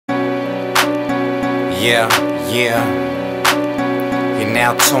Yeah, yeah. You're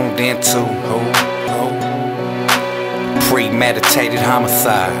now tuned into premeditated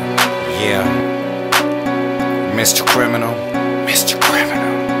homicide. Yeah. Mr. Criminal. Mr. Criminal.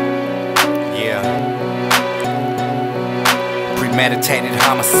 Yeah. Premeditated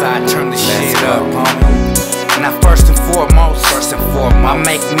homicide. Turn the shit up, homie. Now first and foremost, I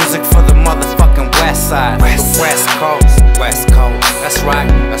make music for the motherfucking West Side, the West Coast. West Coast. That's right,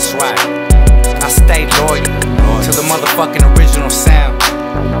 that's right. I stay loyal to the motherfucking original sound.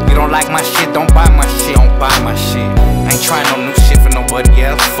 You don't like my shit, don't buy my shit. Don't buy my shit. Ain't trying no new shit for nobody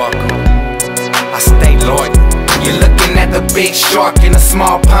else. Fuck 'em. I stay loyal. You're looking at the big shark in a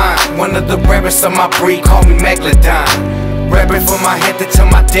small pond. One of the rarest of my breed, call me Megalodon. Reverend from my head to till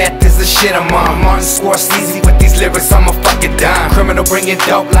my death is the shit I'm on. Martin Scorsese with these lyrics, I'm a fucking dime. Criminal bringing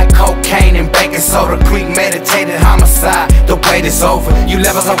dope like cocaine and baking soda. Premeditated homicide, the wait is over. You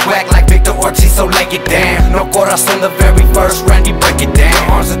levels are whack like Victor Ortiz, so lay it down. No corazon the very first round, you break it down.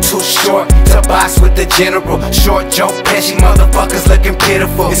 Your arms are too short to box with the general. Short Joe Pesci, motherfuckers looking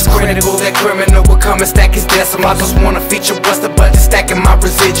pitiful. It's critical that criminal will come and stack his decimals. I just wanna feature what's the budget, stacking my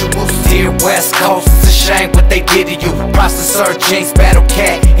residuals. Dear West Coast, it's a shame what they did to you. Sir Jinx, Battle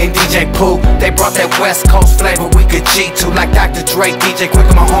Cat, and DJ Pooh. They brought that West Coast flavor we could G to. Like Dr. Dre, DJ Quick,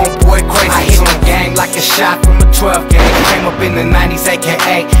 and my homeboy Crazy. I hit the game like a shot from a 12 gauge. Came up in the 90s,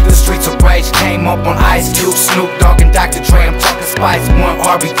 aka the streets of rage. Came up on Ice Cube, Snoop Dogg, and Dr. Dre. I'm talking Spice One,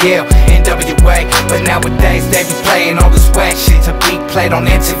 RBL, NWA. But nowadays they be playing all this whack shit. To be played on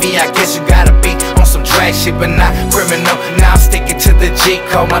MTV, I guess you gotta be on some drag shit, but not criminal. Now I'm sticking to the G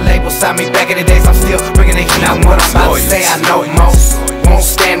code. My label signed me back in the days, I'm still bringing the heat. Now what I'm about to say, I know most won't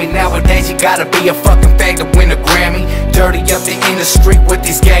stand me. Nowadays you gotta be a fucking fag to win a Grammy. Dirty up the industry with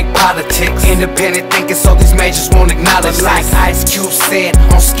these gang politics. Independent thinking so these majors won't acknowledge. Like Ice Cube said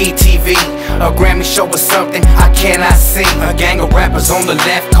on Ski TV, a Grammy show was something I cannot see. A gang of rappers on the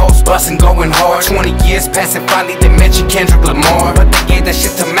left coast bustin' going hard. 20 years passing, finally they mention Kendrick Lamar. But they gave that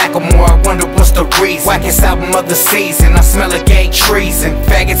shit to Macklemore, I wonder what's the reason. Wackest album of the season, I smell a gay treason.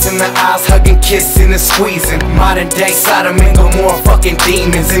 Faggots in the eyes, hugging, kissing and squeezing. Modern day Sodom and Gomorrah, fucking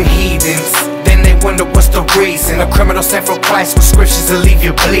demons and heathens. Then they wonder what's the reason. A criminal sent from Christ with scriptures to leave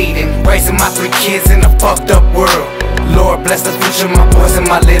you bleeding. Raising my 3 kids in a fucked up world. Lord bless the future, my boys and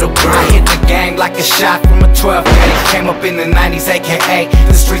my little girl. I hit the game like a shot from a 12 gauge. Came up in the 90s, aka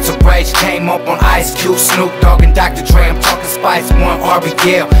the streets of rage. Came up on Ice Cube, Snoop Dogg, and Dr. Dre. I'm talking Spice One,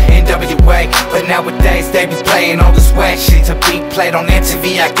 RBL, NWA. But nowadays they be playing all this whack shit. To be played on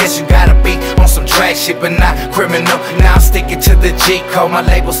MTV, I guess you gotta be on some drag shit, but not criminal. Now I'm sticking to the G code. My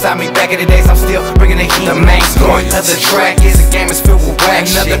label signed me back in the days, I'm still bringing the heat. The main point of the track is the game is filled with whack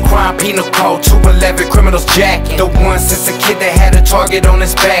shit. Another crime, penal code, 211, criminals jacking. The ones since a kid that had a target on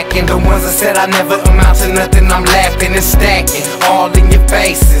his back, and the ones that said I never amount to nothing, I'm laughing and stacking all in your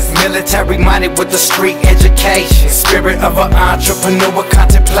faces. Military minded with the street education. Spirit of an entrepreneur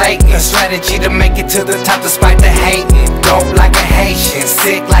contemplating a strategy to make it to the top despite the hating. Dope like a Haitian,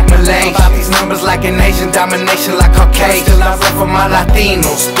 sick like Malaysian. About these numbers like an Asian, domination like Caucasian. Still I rap for my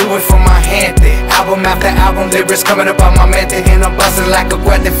Latinos, do it for my gente. Album after album, lyrics coming up on my method, and I'm buzzing like a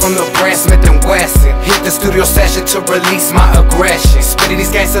weapon from the brand Smith & Wesson. Hit the studio session to release my aggression. Spitting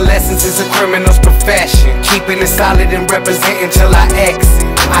these gangster lessons is a criminal's profession. Keeping it solid and representing till I exit.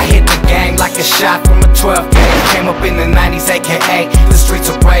 I hit the game like a shot from a 12 gauge. Came up in the 90s, aka the streets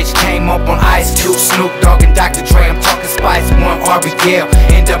of rage. Came up on Ice Cube, Snoop Dogg, and Dr. Dre. I'm talking Spice One, RBL,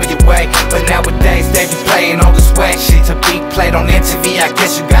 NWA. But nowadays they be playing all this whack shit. To be played on MTV, I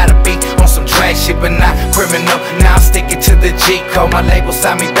guess you gotta be on some drag shit, but not criminal. Now I'm sticking to the G code. My label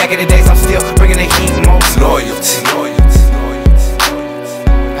signed me back in the days, I'm still bringing the heat. Most loyalty.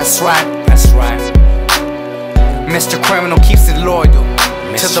 That's right, that's right. Mr. Criminal keeps it loyal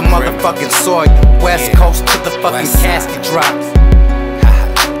to the motherfucking soil. West Coast to the fucking casket drops.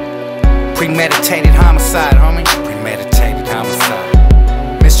 Premeditated homicide, homie. Premeditated homicide.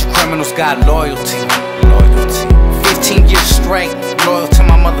 Mr. Criminal's got loyalty. 15 years straight, loyal to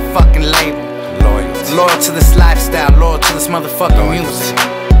my motherfucking label. Loyal to this lifestyle, loyal to this motherfucking music.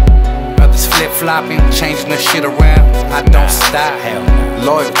 Others flip-flopping, changing their shit around. I don't stop. Hell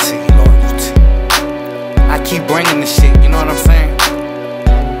no. Loyalty. I keep bringing the shit, you know what I'm saying?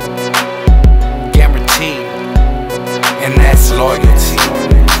 Guaranteed. And that's loyalty.